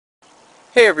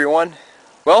Hey everyone.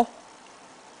 Well,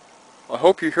 I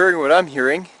hope you're hearing what I'm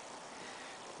hearing.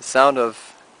 The sound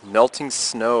of melting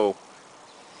snow.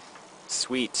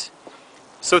 Sweet.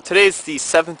 So today's the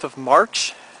 7th of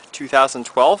March,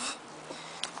 2012,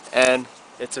 and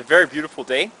it's a very beautiful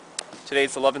day.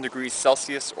 Today's 11 degrees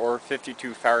Celsius or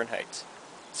 52 Fahrenheit,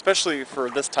 especially for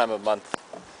this time of month.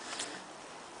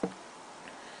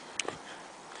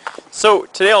 So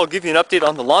today I'll give you an update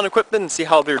on the lawn equipment and see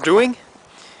how they're doing,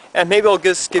 and maybe I'll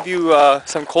just give you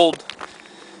some cold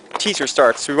teaser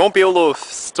starts. We won't be able to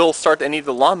still start any of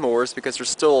the lawnmowers because there's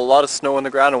still a lot of snow on the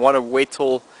ground and want to wait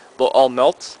till they'll all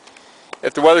melt.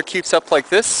 If the weather keeps up like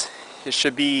this, it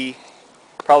should be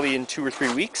probably in 2 or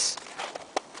 3 weeks.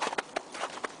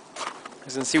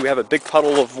 As you can see, we have a big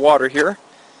puddle of water here.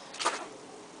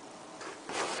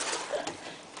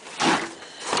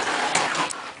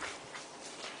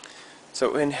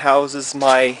 So in houses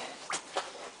my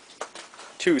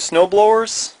 2 snow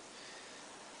blowers,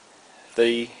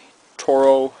 the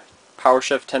Toro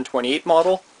PowerChef 1028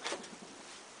 model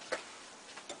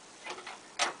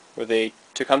with a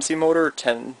Tecumseh motor,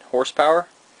 10 horsepower,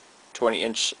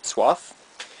 20-inch swath.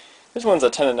 This one's a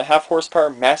 10.5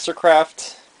 horsepower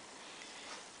Mastercraft.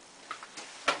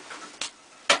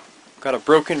 Got a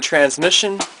broken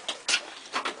transmission,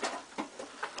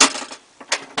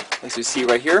 as you see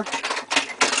right here.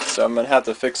 So I'm going to have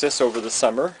to fix this over the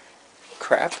summer.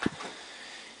 Crap.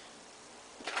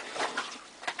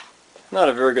 Not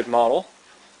a very good model.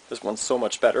 This one's so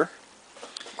much better.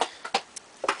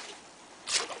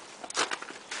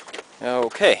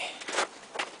 Okay.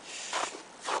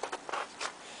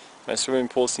 My swimming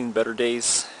pool's seen better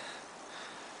days.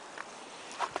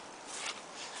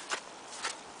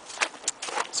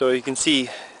 So you can see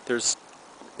it's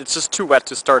just too wet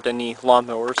to start any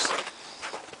lawnmowers.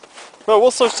 Well,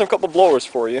 we'll switch a couple blowers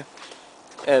for you,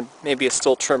 and maybe a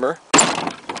still trimmer.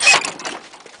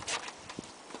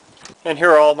 And here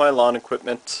are all my lawn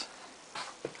equipment.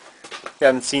 We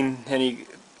haven't seen any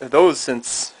of those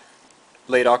since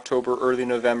late October, early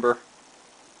November.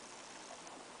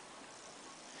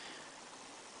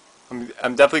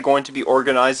 I'm definitely going to be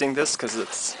organizing this because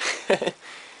it's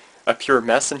a pure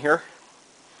mess in here.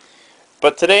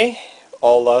 But today,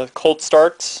 I'll cold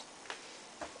start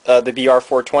the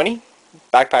BR420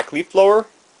 backpack leaf blower.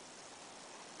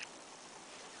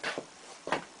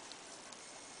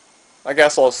 I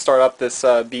guess I'll start up this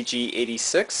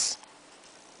BG86.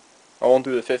 I won't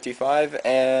do the 55,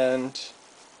 and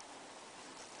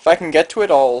if I can get to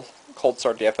it, I'll cold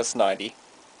start the FS90.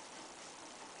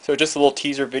 So just a little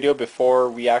teaser video before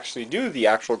we actually do the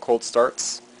actual cold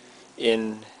starts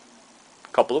in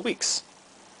a couple of weeks.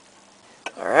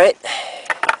 Alright,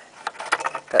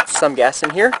 got some gas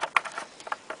in here.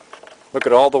 Look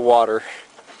at all the water.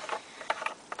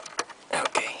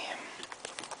 Okay.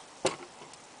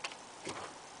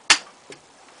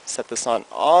 Set this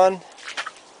on.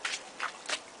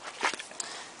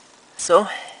 So,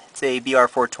 it's a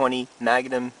BR420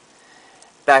 Magnum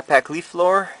backpack leaf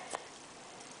blower.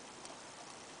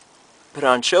 Put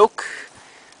on choke.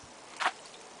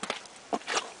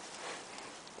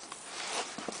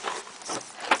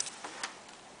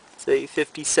 It's a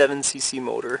 57cc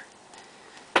motor.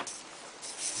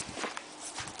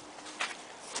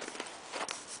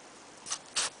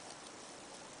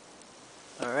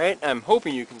 Alright, I'm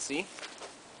hoping you can see.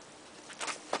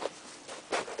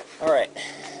 Alright.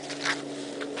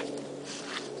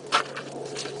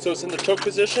 So it's in the choke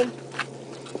position.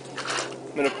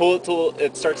 I'm going to pull it till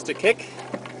it starts to kick.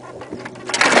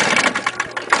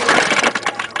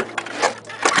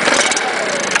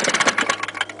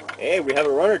 Hey, we have a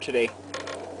runner today.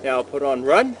 Now I'll put on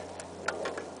run.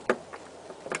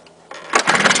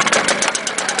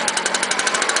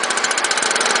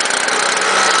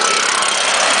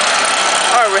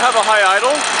 Alright, we have a high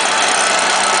idle.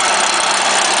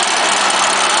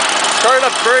 Started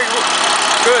up very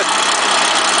good.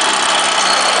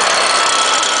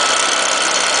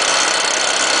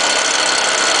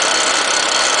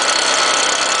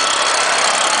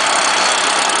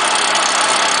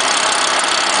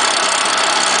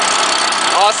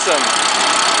 Awesome.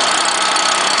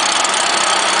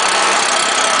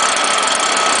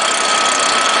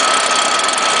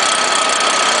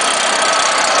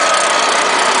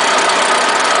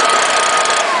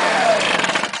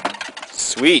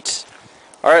 Sweet.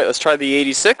 Alright, let's try the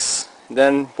 86,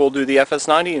 then we'll do the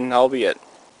FS90 and that'll be it.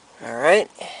 Alright,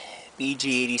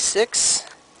 BG86.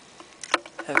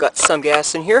 I've got some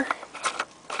gas in here.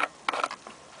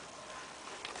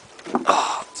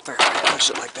 Oh, it's better if I push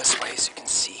it like this way so you can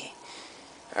see.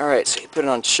 Alright, so you put it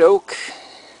on choke.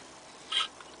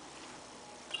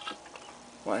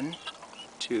 1,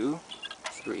 2,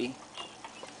 3,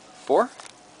 4.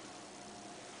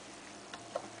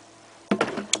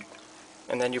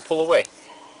 And then you pull away.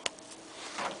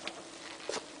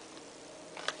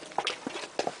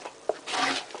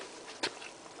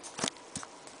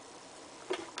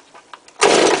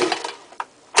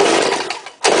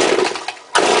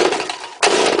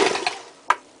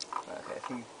 Okay, I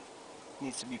think it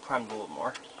needs to be primed a little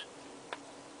more.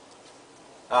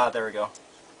 There we go.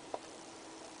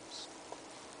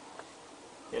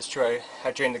 It's true,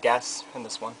 I drained the gas in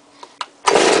this one.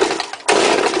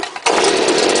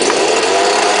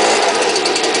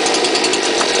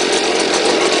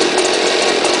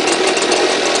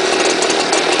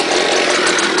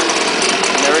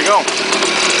 There we go.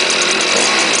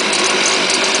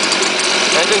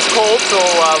 Engine's cold, so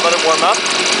let it warm up.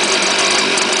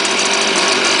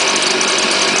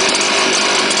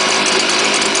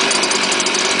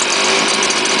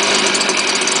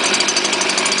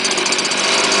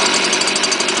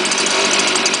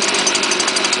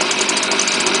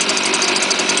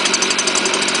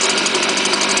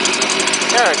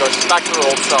 There it goes, just back to the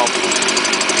old self.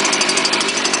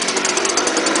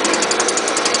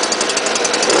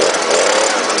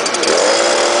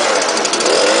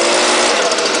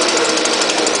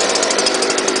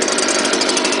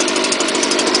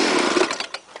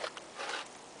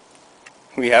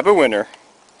 We have a winner.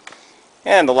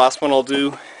 And the last one I'll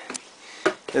do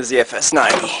is the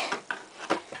FS90.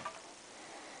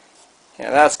 Yeah,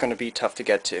 that's going to be tough to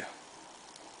get to.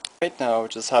 Right now, we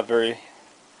just have very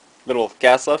little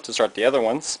gas left to start the other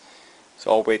ones, so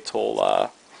I'll wait till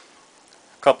a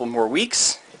couple more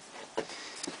weeks.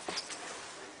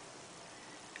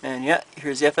 And yeah,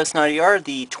 here's the FS90R,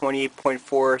 the 28.4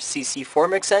 cc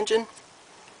 4-mix engine.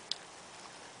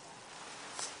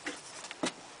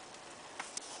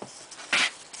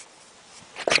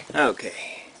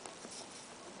 Okay,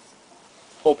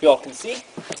 hope y'all can see.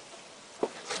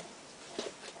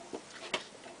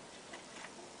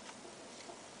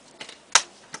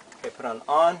 Okay, put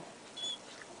on.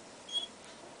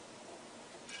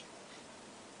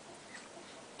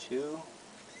 2,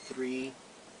 3,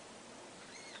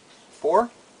 4.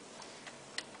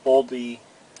 Hold the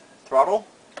throttle.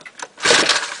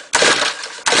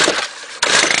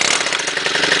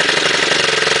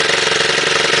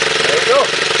 There you go.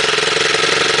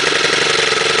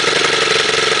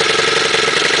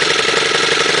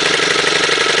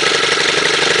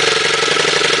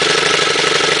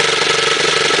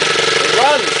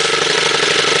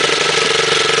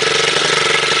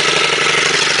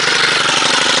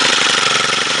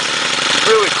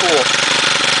 Really cool.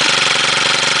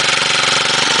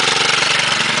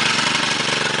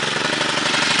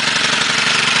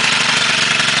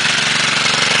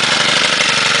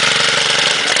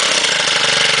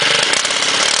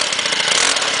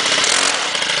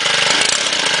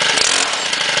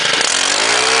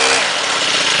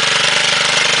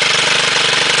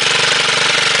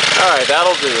 Alright,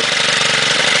 that'll do.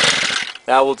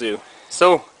 That will do.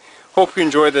 So, hope you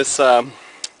enjoy this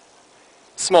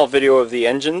small video of the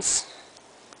engines,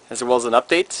 as well as an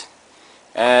update.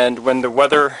 And when the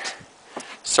weather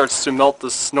starts to melt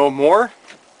the snow more,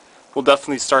 we'll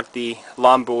definitely start the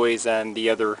lawn buoys and the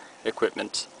other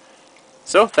equipment.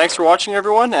 So, thanks for watching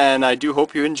everyone, and I do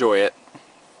hope you enjoy it.